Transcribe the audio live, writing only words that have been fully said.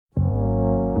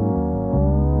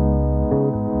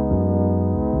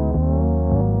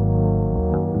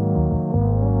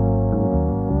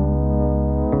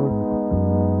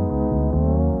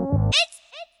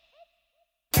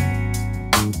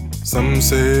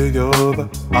say you're the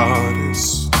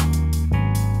artist,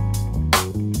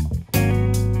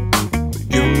 but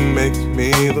you make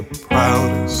me the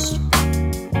proudest.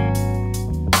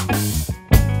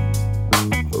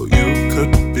 Oh, you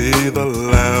could be the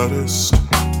loudest.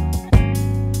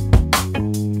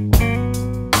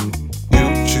 You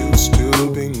choose to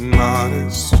be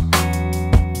modest,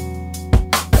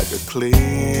 like a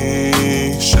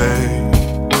cliche.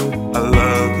 I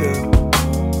love you.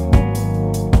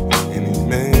 Any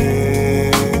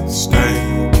mistakes,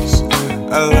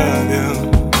 I love you.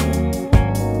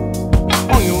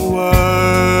 On your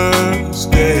worst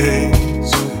days,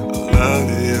 I love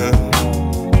you.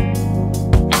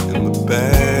 In the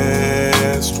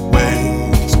best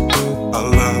ways, I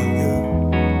love you.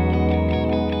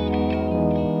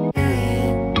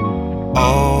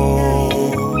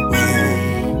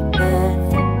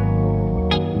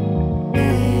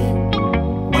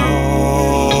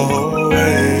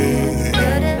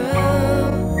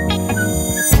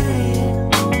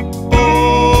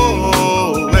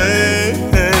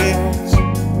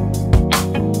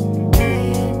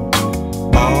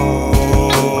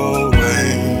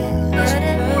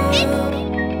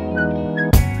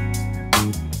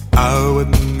 I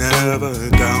would never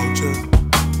doubt you.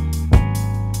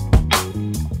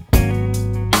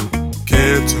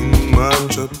 Care too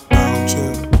much about you.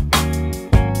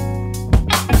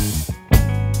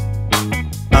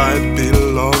 I'd be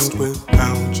lost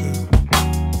without you.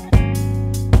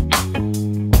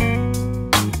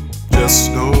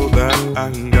 Just know that I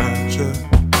got you.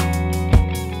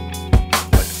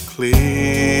 Like a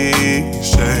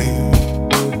cliche,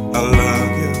 I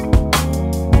love you.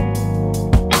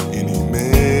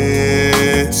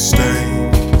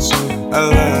 I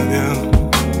love you.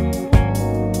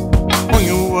 On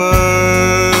your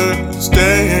worst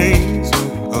days, I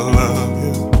love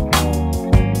you.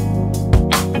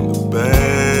 In the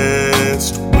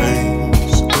best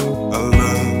ways, I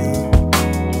love you.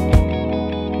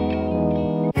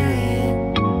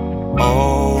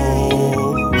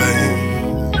 Always.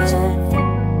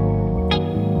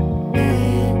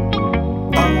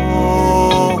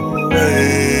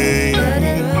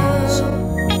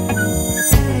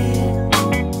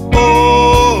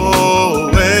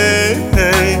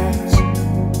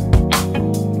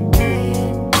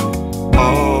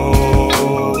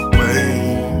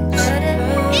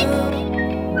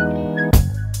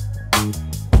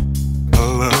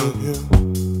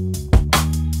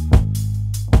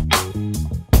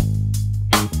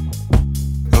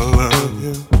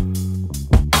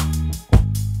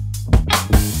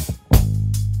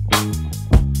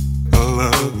 I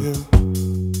love you.